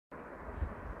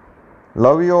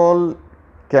Love you all,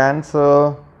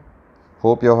 Cancer.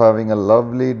 Hope you're having a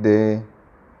lovely day.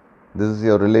 This is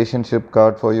your relationship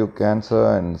card for you,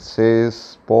 Cancer, and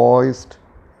says poised.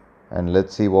 And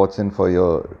let's see what's in for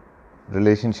your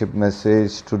relationship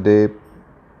message today,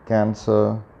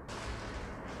 Cancer.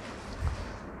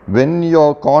 When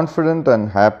you're confident and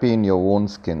happy in your own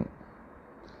skin,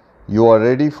 you are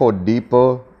ready for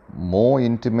deeper, more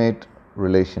intimate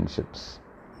relationships.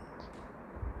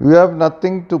 You have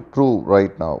nothing to prove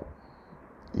right now.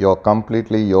 You're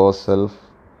completely yourself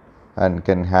and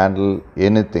can handle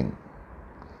anything.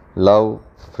 Love,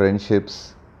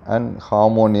 friendships, and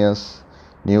harmonious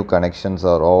new connections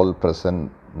are all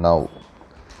present now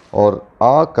or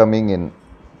are coming in.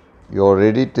 You're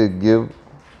ready to give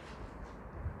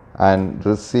and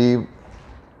receive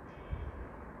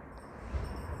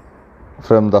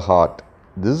from the heart.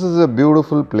 This is a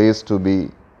beautiful place to be,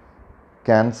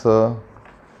 Cancer,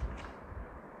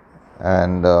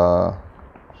 and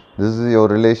this is your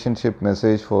relationship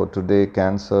message for today,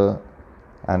 Cancer,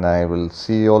 and I will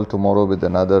see you all tomorrow with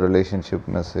another relationship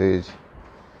message.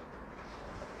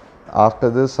 After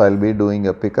this, I'll be doing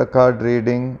a pick a card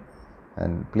reading,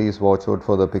 and please watch out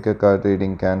for the pick a card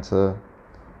reading, Cancer.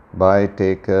 Bye,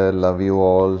 take care, love you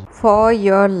all. For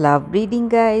your love reading,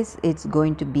 guys, it's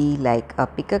going to be like a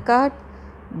pick a card.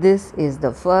 This is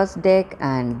the first deck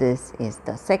and this is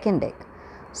the second deck.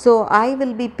 So I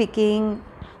will be picking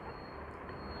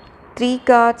 3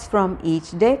 cards from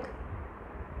each deck.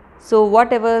 So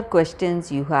whatever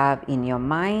questions you have in your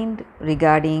mind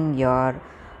regarding your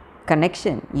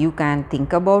connection, you can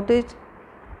think about it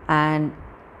and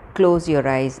close your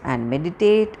eyes and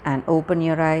meditate and open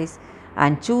your eyes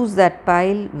and choose that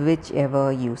pile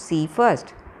whichever you see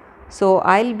first. So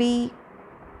I'll be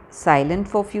silent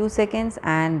for few seconds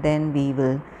and then we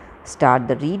will start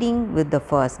the reading with the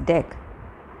first deck.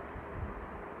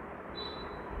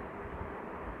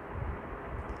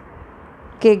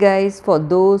 Okay guys, for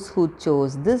those who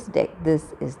chose this deck, this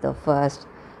is the first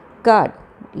card.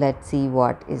 Let's see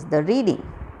what is the reading.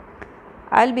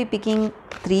 I'll be picking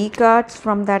 3 cards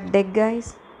from that deck,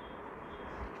 guys.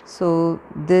 So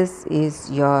this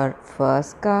is your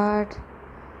first card,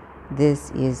 this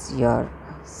is your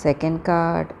second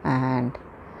card, and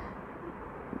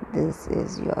this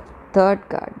is your third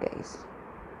card, guys.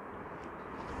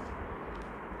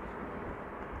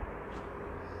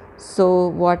 So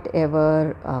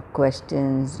whatever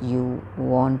questions you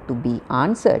want to be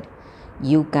answered,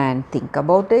 you can think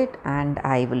about it, and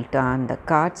I will turn the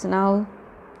cards now.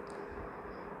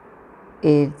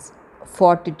 It's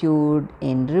fortitude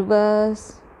in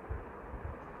reverse,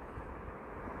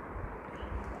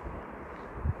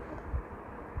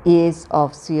 ace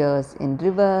of spheres in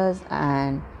reverse,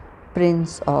 and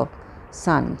prince of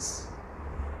suns.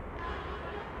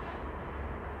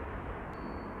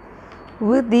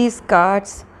 With these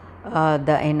cards,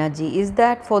 the energy is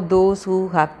that for those who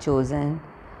have chosen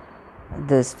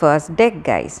this first deck,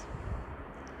 guys.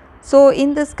 So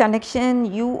in this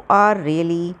connection, you are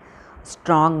really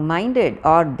strong minded,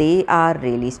 or they are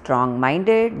really strong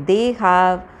minded. They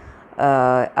have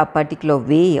a particular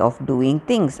way of doing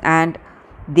things, and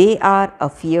they are a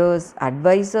fierce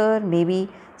advisor, maybe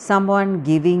someone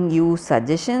giving you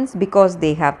suggestions because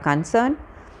they have concern,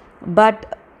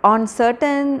 but on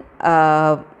certain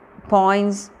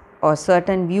points or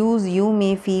certain views you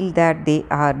may feel that they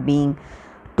are being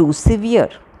too severe.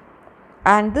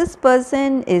 And this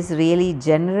person is really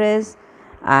generous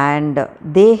and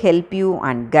they help you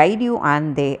and guide you,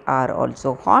 and they are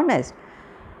also honest,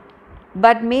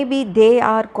 but maybe they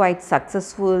are quite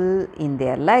successful in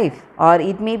their life, or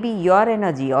it may be your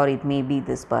energy or it may be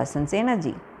this person's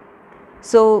energy.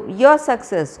 So your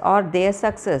success or their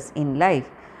success in life,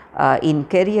 in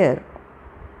career,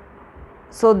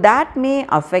 so that may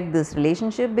affect this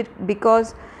relationship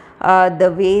because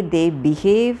the way they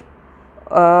behave,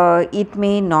 it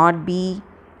may not be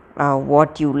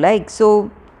what you like. So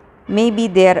maybe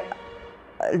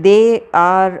they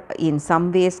are in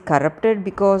some ways corrupted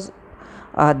because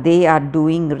they are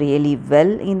doing really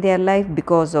well in their life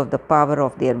because of the power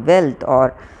of their wealth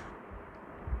or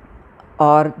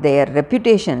their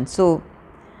reputation. So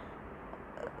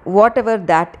whatever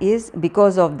that is,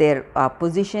 because of their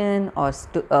position or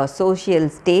social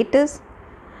status,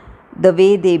 the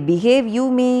way they behave,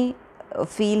 you may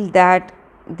feel that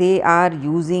they are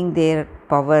using their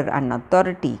power and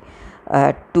authority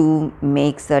to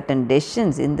make certain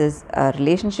decisions in this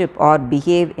relationship or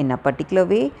behave in a particular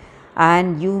way,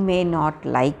 and you may not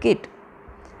like it.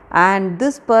 And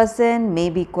this person may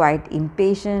be quite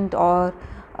impatient, or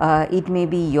it may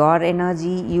be your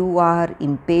energy, you are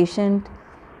impatient,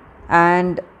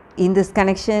 and in this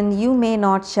connection you may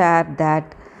not share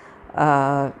that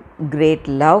great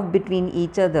love between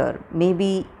each other.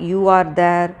 Maybe you are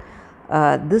there,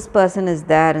 this person is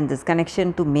there in this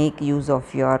connection to make use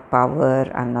of your power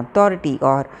and authority,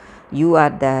 or you are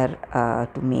there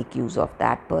to make use of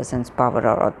that person's power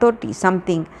or authority,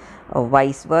 something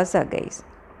vice versa, guys.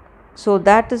 So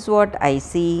that is what I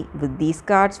see with these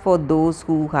cards for those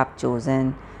who have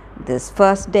chosen this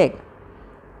first deck.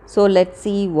 So let's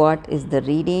see what is the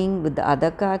reading with the other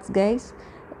cards, guys.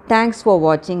 Thanks for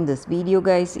watching this video,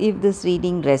 guys. If this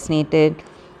reading resonated,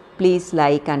 please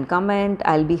like and comment.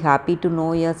 I'll be happy to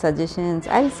know your suggestions.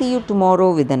 I'll see you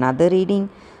tomorrow with another reading.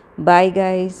 Bye,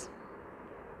 guys.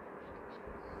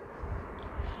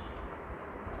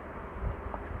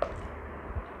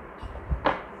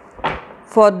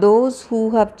 For those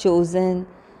who have chosen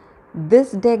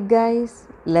this deck, guys,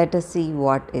 let us see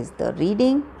what is the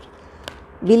reading.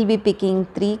 We'll be picking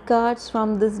 3 cards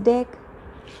from this deck.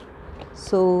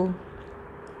 So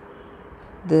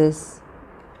this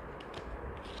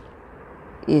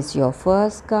is your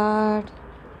first card,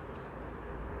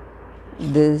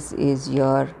 this is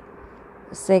your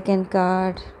second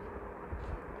card,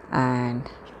 and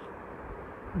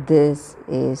this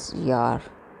is your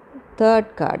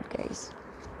third card, guys.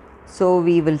 So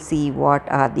we will see what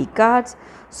are the cards.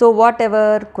 So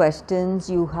whatever questions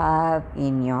you have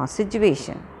in your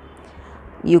situation,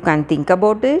 you can think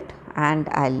about it, and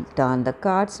I'll turn the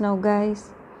cards now,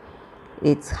 guys.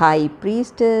 It's High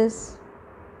Priestess,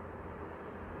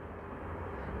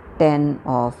 10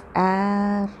 of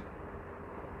Air,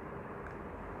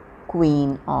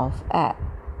 Queen of Air.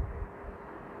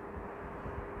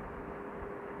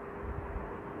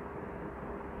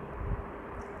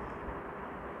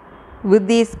 With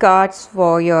these cards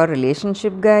for your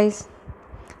relationship, guys,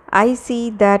 I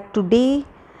see that today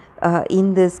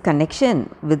in this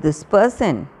connection with this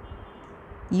person,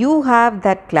 you have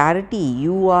that clarity.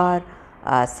 You are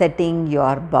setting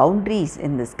your boundaries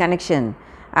in this connection,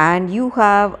 and you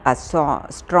have a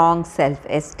strong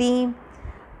self-esteem,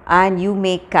 and you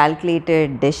make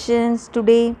calculated decisions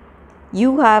today.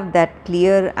 You have that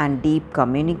clear and deep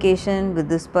communication with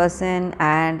this person,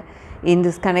 and in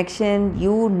this connection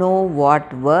you know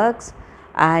what works,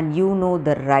 and you know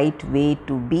the right way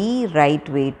to be, right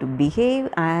way to behave,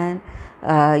 and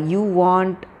you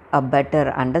want a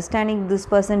better understanding with this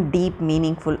person, deep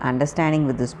meaningful understanding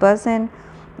with this person,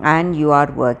 and you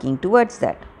are working towards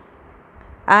that.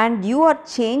 And you are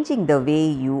changing the way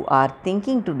you are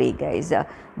thinking today, guys.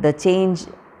 The change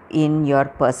in your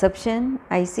perception,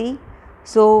 I see.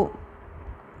 So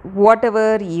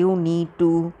whatever you need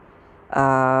to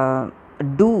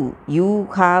do, you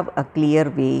have a clear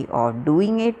way of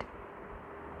doing it.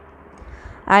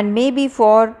 And maybe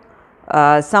for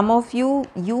some of you,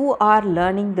 you are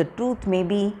learning the truth,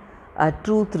 maybe a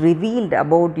truth revealed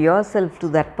about yourself to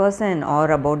that person,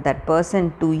 or about that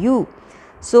person to you.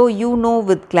 So you know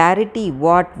with clarity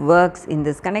what works in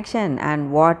this connection,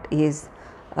 and what is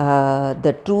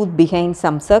the truth behind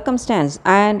some circumstance,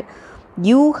 and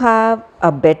you have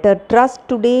a better trust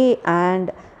today,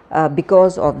 and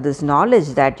because of this knowledge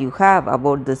that you have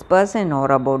about this person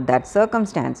or about that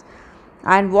circumstance.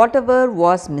 And whatever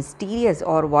was mysterious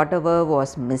or whatever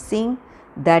was missing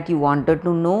that you wanted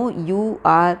to know, you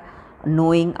are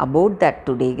knowing about that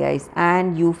today, guys,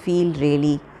 and you feel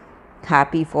really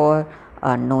happy for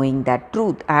knowing that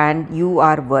truth, and you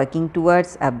are working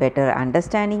towards a better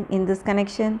understanding in this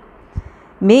connection.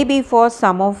 Maybe for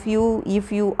some of you,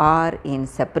 if you are in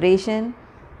separation,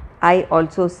 I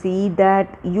also see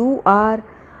that you are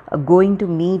going to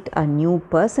meet a new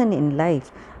person in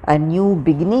life. A new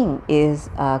beginning is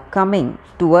coming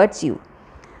towards you.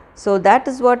 So that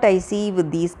is what I see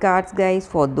with these cards, guys,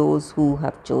 for those who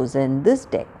have chosen this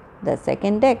deck, the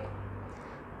second deck.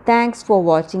 Thanks for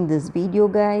watching this video,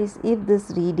 guys. If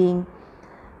this reading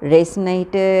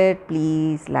resonated,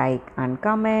 please like and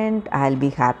comment. I'll be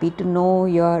happy to know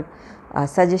your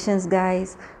suggestions,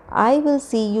 guys. I will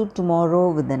see you tomorrow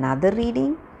with another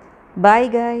reading. Bye,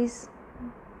 guys.